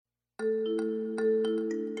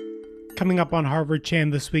Coming up on Harvard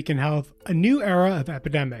Chan This Week in Health, a new era of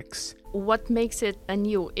epidemics. What makes it a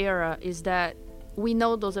new era is that we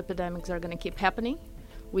know those epidemics are going to keep happening.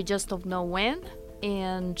 We just don't know when,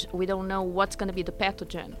 and we don't know what's going to be the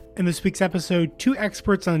pathogen. In this week's episode, two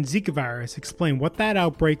experts on Zika virus explain what that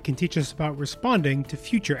outbreak can teach us about responding to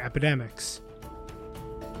future epidemics.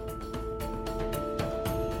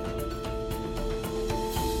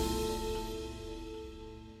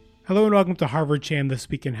 Hello and welcome to Harvard Chan This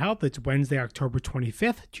Week in Health. It's Wednesday, October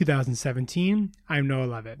 25th, 2017. I'm Noah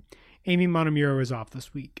Levitt. Amy Montemuro is off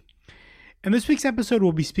this week. In this week's episode,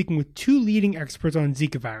 we'll be speaking with two leading experts on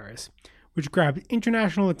Zika virus, which grabbed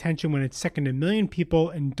international attention when it sickened 1 million people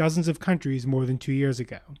in dozens of countries more than 2 years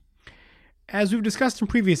ago. As we've discussed in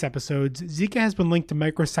previous episodes, Zika has been linked to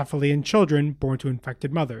microcephaly in children born to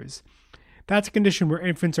infected mothers. That's a condition where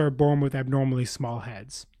infants are born with abnormally small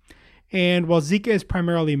heads. And while Zika is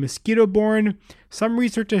primarily mosquito-borne, some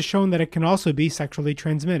research has shown that it can also be sexually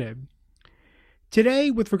transmitted.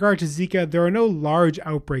 Today, with regard to Zika, there are no large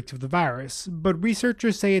outbreaks of the virus, but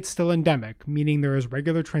researchers say it's still endemic, meaning there is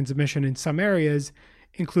regular transmission in some areas,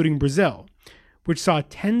 including Brazil, which saw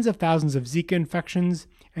tens of thousands of Zika infections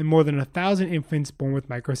and more than 1,000 infants born with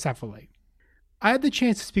microcephaly. I had the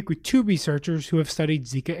chance to speak with two researchers who have studied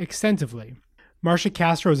Zika extensively. Marcia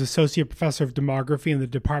Castro is Associate Professor of Demography in the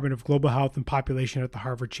Department of Global Health and Population at the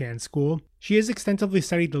Harvard Chan School. She has extensively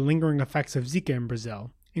studied the lingering effects of Zika in Brazil,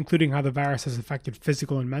 including how the virus has affected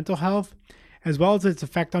physical and mental health, as well as its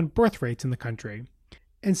effect on birth rates in the country.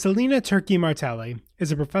 And Celina Turki Martelli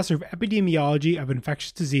is a professor of epidemiology of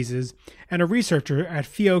infectious diseases and a researcher at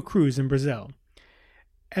Fiocruz in Brazil.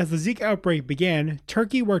 As the Zika outbreak began,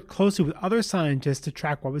 Turki worked closely with other scientists to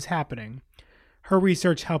track what was happening. Her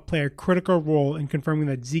research helped play a critical role in confirming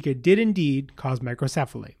that Zika did indeed cause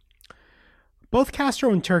microcephaly. Both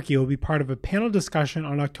Castro and Turki will be part of a panel discussion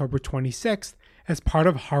on October 26th as part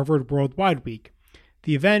of Harvard Worldwide Week.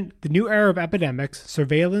 The event, The New Era of Epidemics,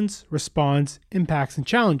 Surveillance, Response, Impacts, and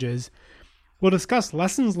Challenges, will discuss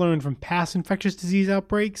lessons learned from past infectious disease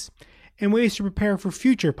outbreaks and ways to prepare for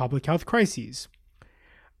future public health crises.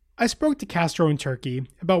 I spoke to Castro and Turki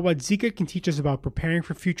about what Zika can teach us about preparing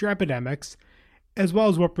for future epidemics, as well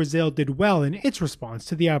as what Brazil did well in its response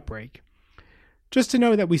to the outbreak. Just to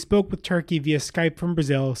know that we spoke with Turki via Skype from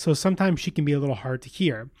Brazil, so sometimes she can be a little hard to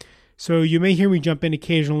hear. So you may hear me jump in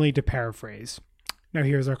occasionally to paraphrase. Now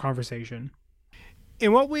here's our conversation.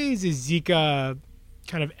 In what ways is Zika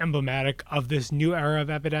kind of emblematic of this new era of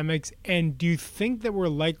epidemics? And do you think that we're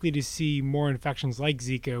likely to see more infections like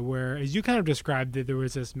Zika, where, as you kind of described, that there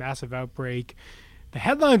was this massive outbreak? The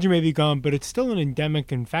headlines are maybe gone, but it's still an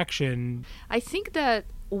endemic infection. I think that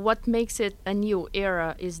what makes it a new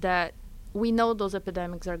era is that we know those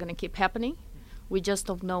epidemics are going to keep happening. We just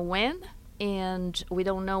don't know when, and we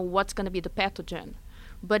don't know what's going to be the pathogen.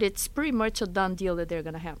 But it's pretty much a done deal that they're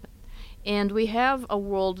going to happen. And we have a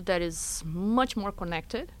world that is much more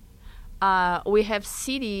connected. We have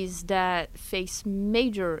cities that face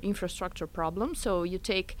major infrastructure problems. So you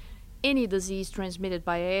take any disease transmitted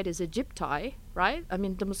by Aedes aegypti, right? I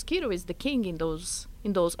mean, the mosquito is the king in those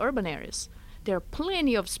urban areas. There are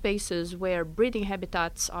plenty of spaces where breeding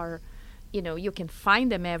habitats are, you can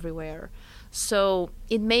find them everywhere. So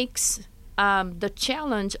it makes the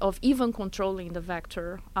challenge of even controlling the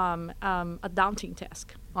vector a daunting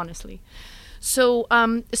task, honestly. So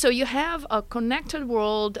you have a connected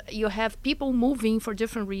world. You have people moving for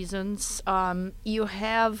different reasons. You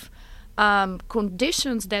have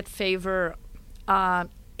conditions that favor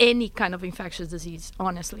any kind of infectious disease,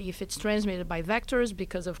 honestly, if it's transmitted by vectors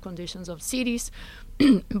because of conditions of cities,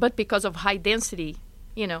 but because of high density,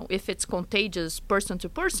 if it's contagious person to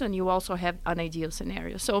person, you also have an ideal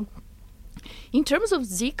scenario. So in terms of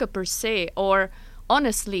Zika per se, or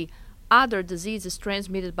honestly, other diseases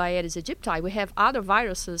transmitted by Aedes aegypti, we have other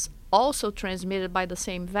viruses also transmitted by the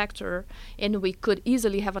same vector, and we could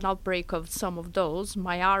easily have an outbreak of some of those.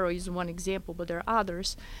 Myaro is one example, but there are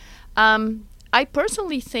others. I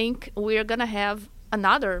personally think we're going to have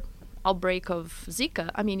another outbreak of Zika.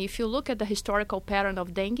 I mean, if you look at the historical pattern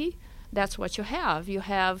of dengue, that's what you have. You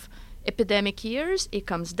have epidemic years, it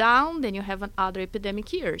comes down, then you have other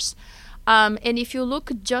epidemic years. And if you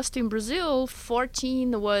look just in Brazil,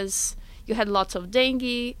 14 was, you had lots of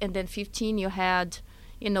dengue, and then 15 you had,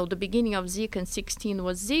 the beginning of Zika, and 16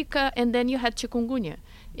 was Zika, and then you had chikungunya.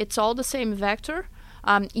 It's all the same vector.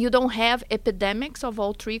 You don't have epidemics of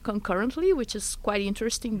all three concurrently, which is quite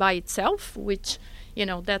interesting by itself, which,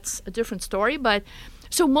 that's a different story. But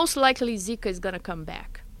so most likely Zika is going to come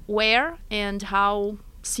back. Where and how,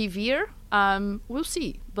 severe, we'll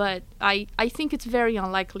see. But I think it's very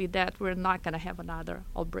unlikely that we're not going to have another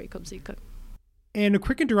outbreak of Zika. And a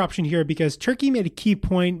quick interruption here because Turkey made a key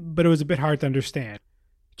point, but it was a bit hard to understand.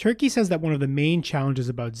 Turkey says that one of the main challenges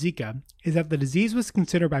about Zika is that the disease was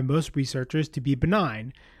considered by most researchers to be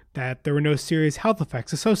benign, that there were no serious health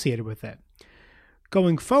effects associated with it.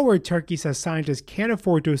 Going forward, Turkey says scientists can't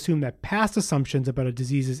afford to assume that past assumptions about a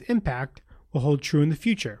disease's impact will hold true in the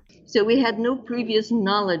future. So we had no previous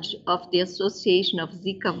knowledge of the association of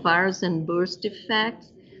Zika virus and birth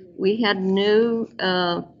defects. We had no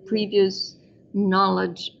previous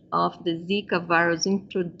knowledge of the Zika virus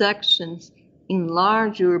introductions in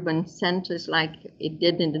large urban centers like it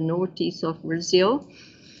did in the northeast of Brazil.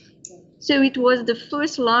 So it was the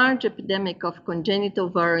first large epidemic of congenital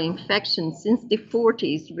viral infection since the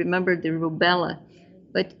 40s, remember the rubella.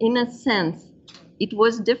 But in a sense, it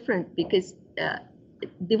was different because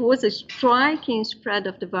there was a striking spread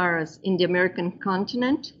of the virus in the American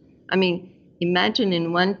continent. I mean, imagine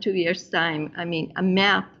in 1-2 years' time, a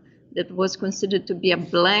map that was considered to be a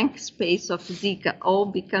blank space of Zika all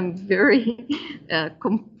become very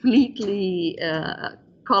completely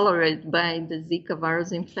colored by the Zika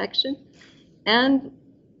virus infection. And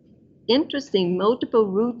interesting, multiple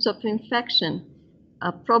routes of infection.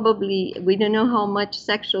 Probably, we don't know how much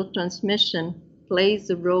sexual transmission plays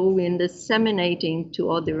a role in disseminating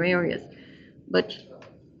to other areas. But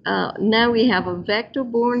now we have a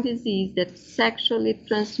vector-borne disease that's sexually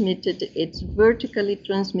transmitted. It's vertically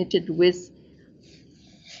transmitted with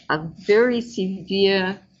a very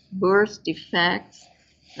severe birth defects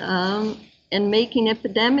and making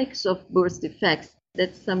epidemics of birth defects.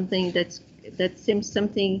 That's something that seems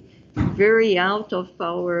something very out of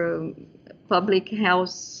our public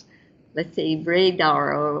health, let's say,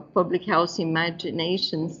 radar or public health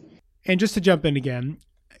imaginations. And just to jump in again,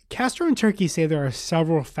 Castro and Turkey say there are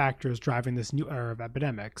several factors driving this new era of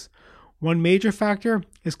epidemics. One major factor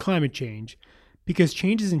is climate change, because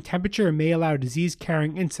changes in temperature may allow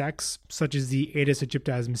disease-carrying insects, such as the Aedes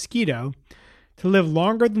aegypti mosquito, to live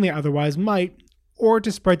longer than they otherwise might, or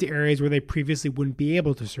to spread to areas where they previously wouldn't be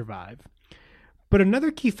able to survive. But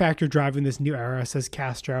another key factor driving this new era, says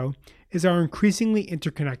Castro, is our increasingly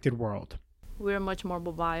interconnected world. We're much more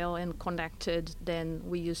mobile and connected than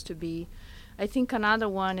we used to be. I think another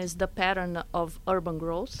one is the pattern of urban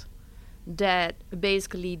growth, that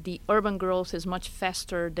basically the urban growth is much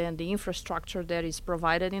faster than the infrastructure that is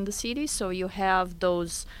provided in the city. So you have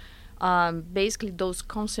those, basically those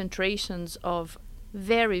concentrations of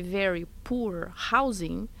very, very poor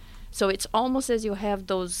housing. So it's almost as you have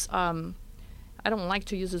those, I don't like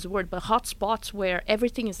to use this word, but hot spots where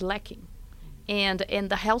everything is lacking. And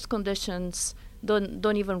the health conditions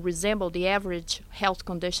don't even resemble the average health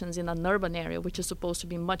conditions in an urban area, which is supposed to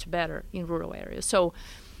be much better in rural areas. So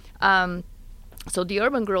the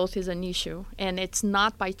urban growth is an issue, and it's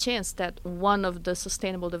not by chance that one of the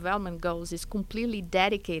sustainable development goals is completely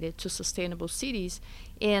dedicated to sustainable cities.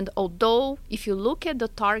 And although if you look at the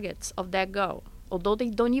targets of that goal, although they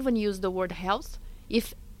don't even use the word health,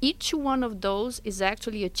 if each one of those is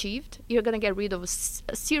actually achieved, you're going to get rid of a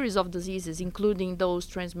series of diseases, including those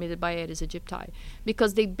transmitted by Aedes aegypti,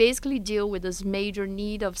 because they basically deal with this major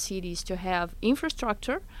need of cities to have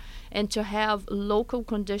infrastructure and to have local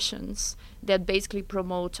conditions that basically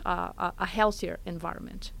promote a healthier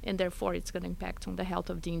environment, and therefore it's going to impact on the health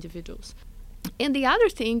of the individuals. And the other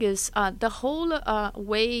thing is the whole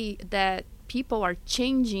way that people are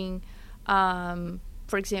changing,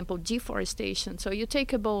 for example, deforestation. So you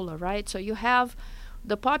take Ebola, right? So you have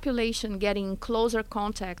the population getting closer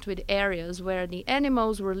contact with areas where the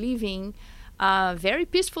animals were living very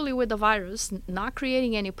peacefully with the virus, not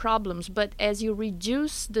creating any problems. But as you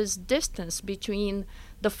reduce this distance between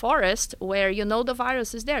the forest, where you know the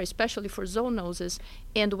virus is there, especially for zoonoses,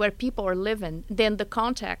 and where people are living, then the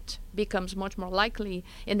contact becomes much more likely.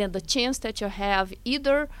 And then the chance that you have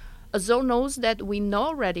either a zoonose that we know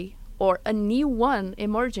already or a new one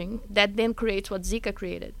emerging that then creates what Zika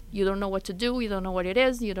created. You don't know what to do, you don't know what it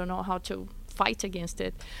is, you don't know how to fight against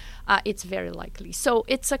it. It's very likely. So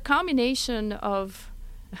it's a combination of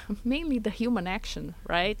mainly the human action,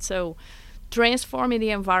 right? So transforming the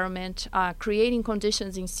environment, creating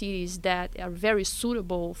conditions in cities that are very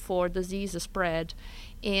suitable for disease spread,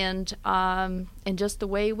 and just the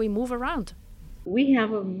way we move around. We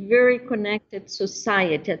have a very connected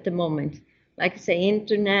society at the moment. Like I say,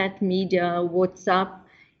 internet, media, WhatsApp,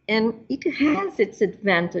 and it has its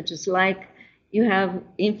advantages. Like you have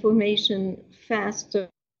information faster,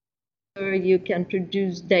 you can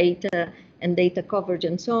produce data and data coverage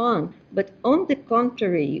and so on. But on the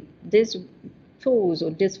contrary, these tools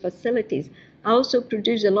or these facilities also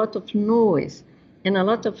produce a lot of noise and a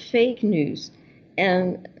lot of fake news.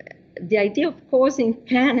 And the idea of causing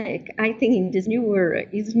panic, I think, in this new era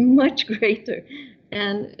is much greater.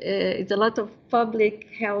 And it's a lot of public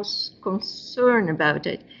health concern about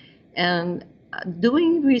it. And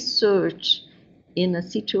doing research in a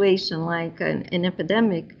situation like an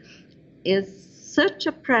epidemic is such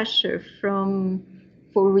a pressure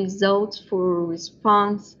for results, for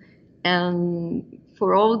response, and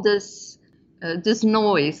for all this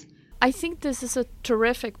noise. I think this is a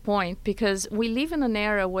terrific point because we live in an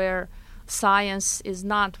era where science is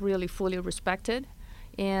not really fully respected,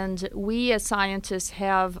 and we as scientists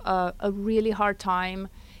have a really hard time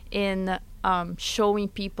in showing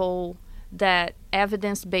people that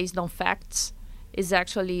evidence based on facts is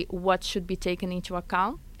actually what should be taken into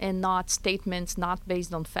account and not statements not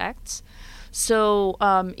based on facts. So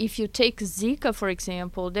if you take Zika, for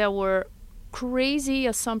example, there were crazy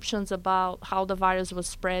assumptions about how the virus was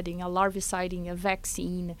spreading, a larviciding, a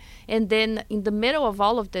vaccine. And then in the middle of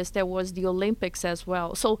all of this, there was the Olympics as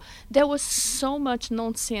well. So there was so much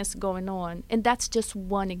nonsense going on. And that's just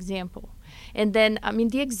one example. And then, I mean,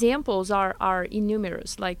 the examples are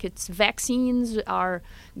innumerous. Like it's vaccines are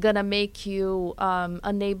going to make you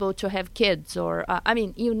unable to have kids or, I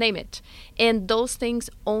mean, you name it. And those things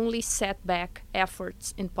only set back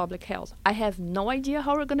efforts in public health. I have no idea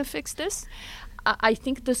how we're going to fix this. I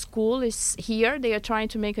think the school is here. They are trying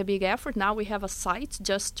to make a big effort. Now we have a site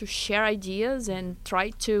just to share ideas and try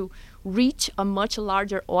to reach a much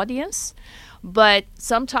larger audience. But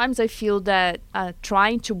sometimes I feel that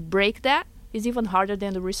trying to break that is even harder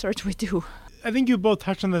than the research we do. I think you both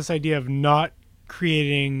touched on this idea of not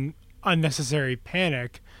creating unnecessary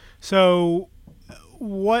panic. So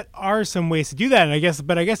what are some ways to do that? And I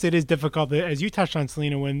guess it is difficult, as you touched on,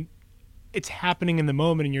 Selena, when it's happening in the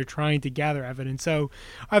moment and you're trying to gather evidence. So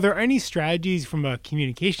are there any strategies from a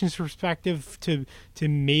communications perspective to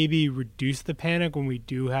maybe reduce the panic when we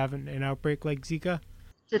do have an outbreak like Zika?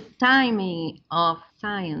 The timing of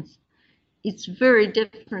science is very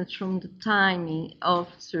different from the timing of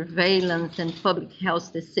surveillance and public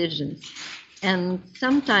health decisions. And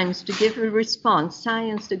sometimes to give a response,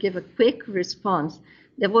 science to give a quick response,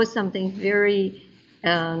 there was something very,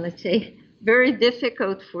 let's say, very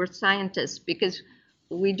difficult for scientists because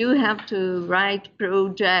we do have to write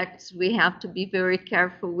projects, we have to be very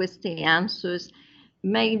careful with the answers.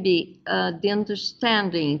 Maybe the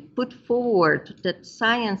understanding put forward that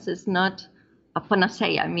science is not a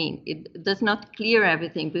panacea. I mean, it does not clear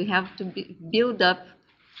everything. We have to build up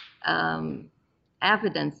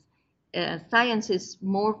evidence. Science is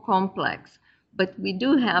more complex, but we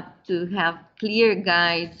do have to have clear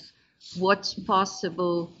guides, what's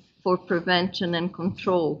possible for prevention and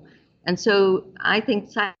control. And so I think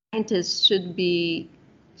scientists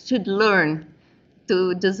should learn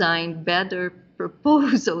to design better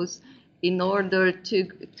proposals in order to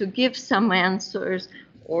give some answers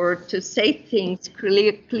or to say things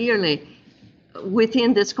clearly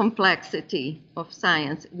within this complexity of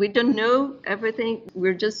science. We don't know everything.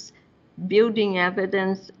 We're just building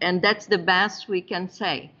evidence, and that's the best we can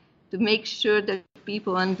say to make sure that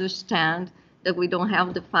people understand that we don't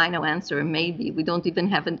have the final answer. Maybe we don't even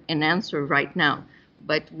have an answer right now,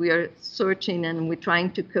 but we are searching and we're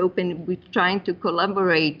trying to cope and we're trying to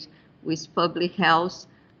collaborate with public health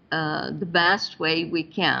the best way we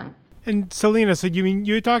can. And Selena, so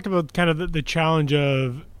you talked about kind of the challenge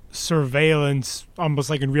of surveillance almost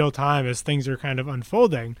like in real time as things are kind of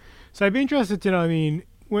unfolding. So I'd be interested to know, I mean,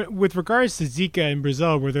 with regards to Zika in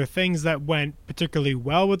Brazil, were there things that went particularly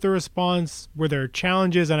well with the response? Were there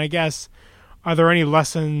challenges? And I guess, are there any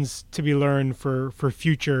lessons to be learned for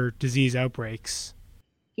future disease outbreaks?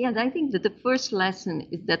 Yes, I think that the first lesson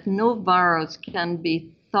is that no virus can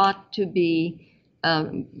be thought to be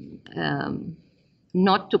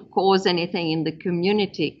not to cause anything in the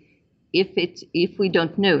community if we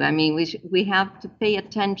don't know. I mean, we have to pay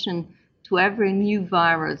attention to every new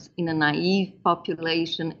virus in a naive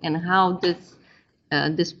population and how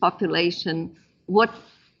this population, what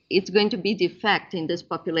it's going to be the effect in this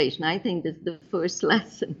population. I think that's the first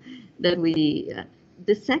lesson that we.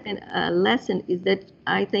 The second lesson is that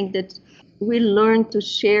I think that we learn to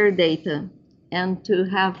share data and to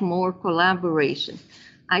have more collaboration.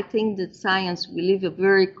 I think that science will leave a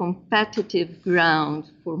very competitive ground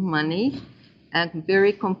for money and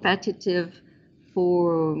very competitive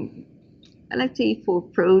for, let's say, for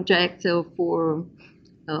projects or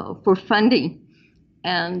for funding.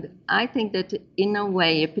 And I think that in a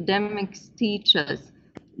way, epidemics teach us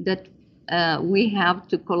that we have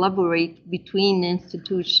to collaborate between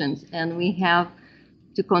institutions, and we have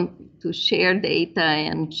to share data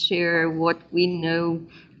and share what we know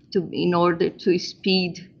in order to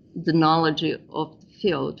speed the knowledge of the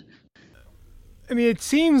field. I mean, it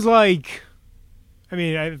seems like,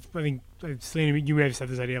 I think, Selena, you may have said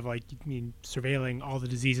this idea of surveilling all the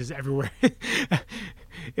diseases everywhere.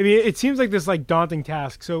 It seems like this daunting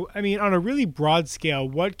task. So, on a really broad scale,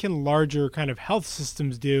 what can larger kind of health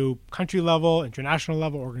systems do, country level, international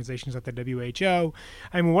level, organizations like the WHO?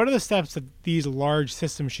 What are the steps that these large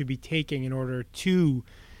systems should be taking in order to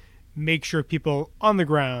make sure people on the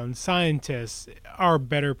ground, scientists, are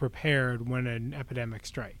better prepared when an epidemic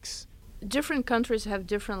strikes? Different countries have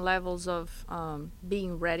different levels of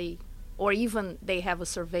being ready, or even they have a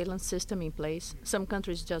surveillance system in place. Some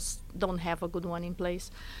countries just don't have a good one in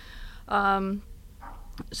place.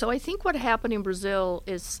 So I think what happened in Brazil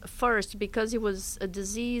is, first, because it was a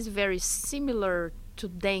disease very similar to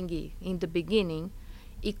dengue in the beginning,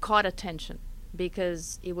 it caught attention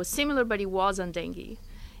because it was similar, but it wasn't dengue.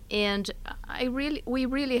 And we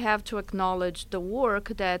really have to acknowledge the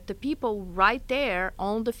work that the people right there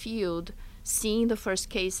on the field, seeing the first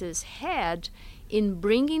cases, had in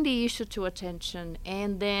bringing the issue to attention.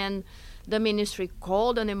 And then the ministry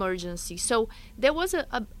called an emergency. So there was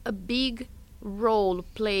a big role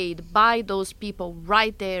played by those people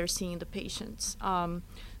right there seeing the patients.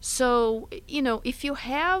 So, if you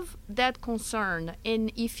have that concern,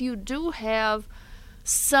 and if you do have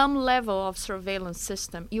some level of surveillance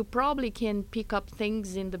system, you probably can pick up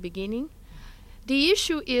things in the beginning. The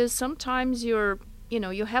issue is sometimes you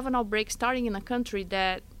have an outbreak starting in a country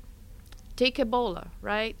that, take Ebola,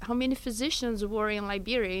 right? How many physicians were in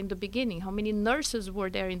Liberia in the beginning? How many nurses were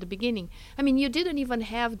there in the beginning? You didn't even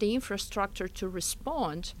have the infrastructure to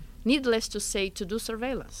respond, needless to say, to do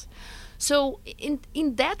surveillance. So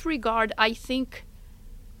in that regard, I think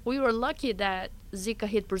we were lucky that Zika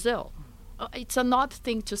hit Brazil. It's an odd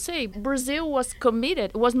thing to say. Brazil was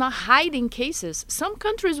committed, was not hiding cases. Some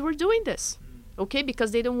countries were doing this, okay, because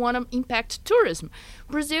they don't want to impact tourism.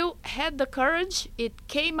 Brazil had the courage. It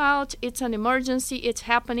came out. It's an emergency. It's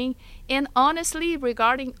happening. And honestly,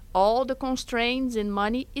 regarding all the constraints and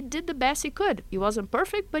money, it did the best it could. It wasn't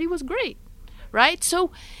perfect, but it was great, right?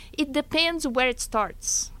 So it depends where it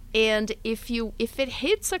starts. And if it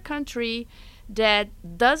hits a country that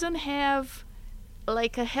doesn't have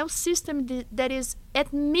a health system that is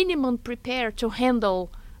at minimum prepared to handle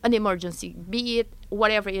an emergency, be it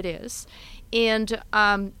whatever it is, and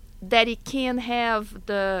that it can have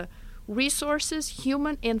the resources,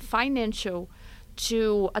 human and financial,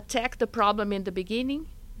 to attack the problem in the beginning,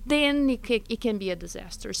 then it can be a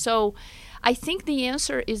disaster. So I think the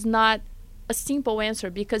answer is not a simple answer,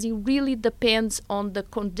 because it really depends on the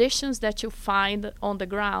conditions that you find on the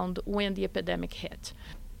ground when the epidemic hit.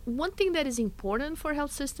 One thing that is important for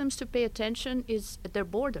health systems to pay attention is their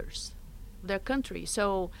borders, their country.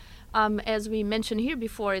 So as we mentioned here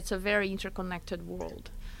before, it's a very interconnected world.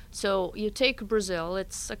 So you take Brazil,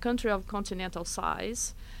 it's a country of continental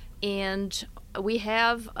size, and we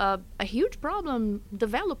have a huge problem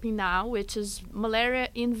developing now, which is malaria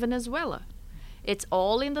in Venezuela. It's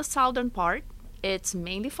all in the southern part. It's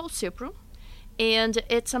mainly falciparum. And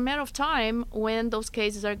it's a matter of time when those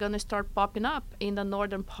cases are going to start popping up in the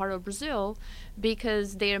northern part of Brazil,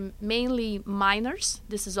 because they're mainly miners.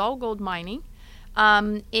 This is all gold mining.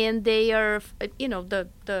 And they are,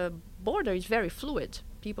 the border is very fluid.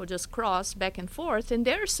 People just cross back and forth. And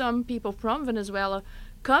there are some people from Venezuela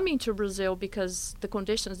coming to Brazil because the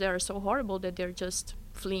conditions there are so horrible that they're just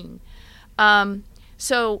fleeing.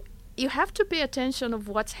 So you have to pay attention of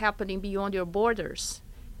what's happening beyond your borders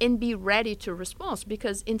and be ready to respond,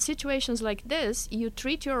 because in situations like this, you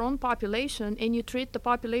treat your own population and you treat the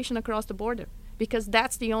population across the border, because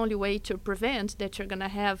that's the only way to prevent that you're going to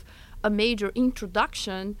have a major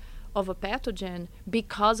introduction of a pathogen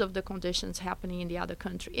because of the conditions happening in the other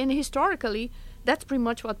country. And historically, that's pretty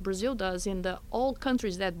much what Brazil does in all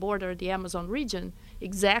countries that border the Amazon region,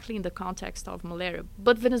 exactly in the context of malaria.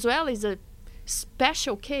 But Venezuela is a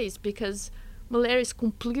special case because malaria is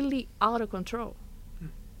completely out of control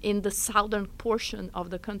in the southern portion of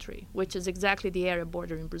the country, which is exactly the area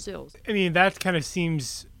bordering Brazil. That kind of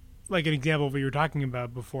seems like an example of what you were talking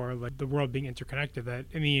about before, like the world being interconnected.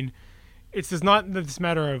 It's just not this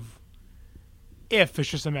matter of if, it's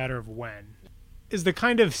just a matter of when. Is the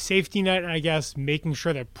kind of safety net, I guess, making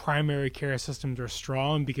sure that primary care systems are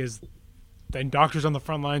strong, because then doctors on the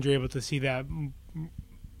front lines are able to see that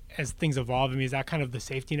as things evolve? Is that kind of the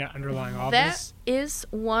safety net underlying all this? That is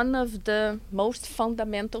one of the most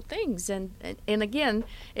fundamental things. And again,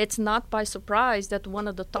 it's not by surprise that one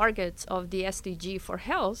of the targets of the SDG for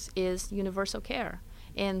health is universal care.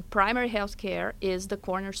 And primary health care is the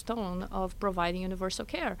cornerstone of providing universal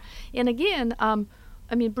care. And again,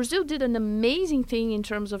 Brazil did an amazing thing in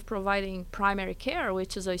terms of providing primary care,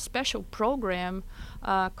 which is a special program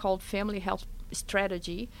called Family Health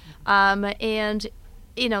Strategy.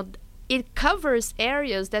 It covers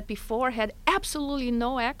areas that before had absolutely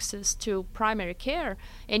no access to primary care,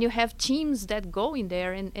 and you have teams that go in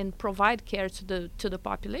there and provide care to the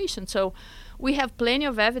population. So we have plenty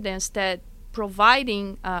of evidence that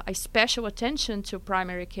providing a special attention to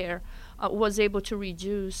primary care was able to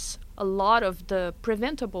reduce a lot of the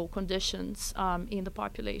preventable conditions in the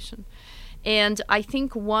population. And I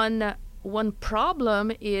think one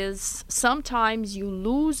problem is sometimes you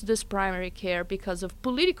lose this primary care because of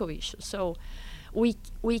political issues. So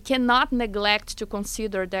we cannot neglect to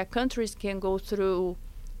consider that countries can go through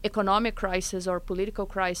economic crisis or political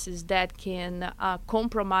crisis that can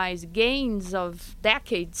compromise gains of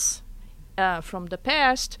decades from the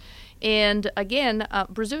past. And again,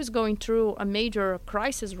 Brazil is going through a major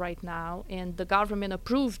crisis right now, and the government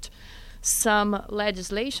approved some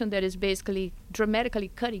legislation that is basically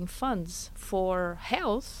dramatically cutting funds for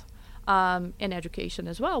health and education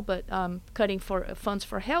as well, but cutting for funds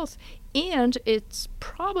for health, and it's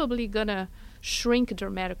probably gonna shrink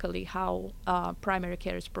dramatically how primary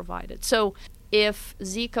care is provided. So if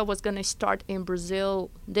Zika was gonna start in Brazil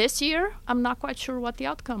this year, I'm not quite sure what the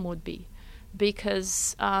outcome would be,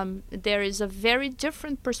 because there is a very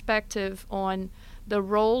different perspective on the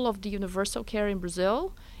role of the universal care in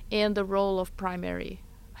Brazil and the role of primary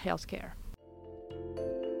health care.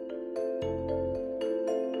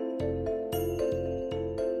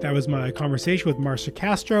 That was my conversation with Marcia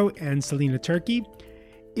Castro and Selena Turkey.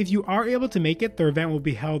 If you are able to make it, the event will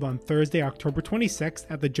be held on Thursday, October 26th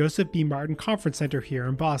at the Joseph B. Martin Conference Center here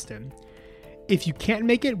in Boston. If you can't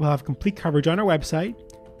make it, we'll have complete coverage on our website,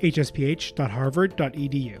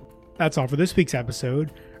 hsph.harvard.edu. That's all for this week's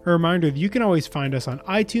episode. A reminder that you can always find us on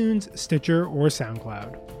iTunes, Stitcher, or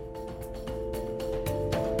SoundCloud.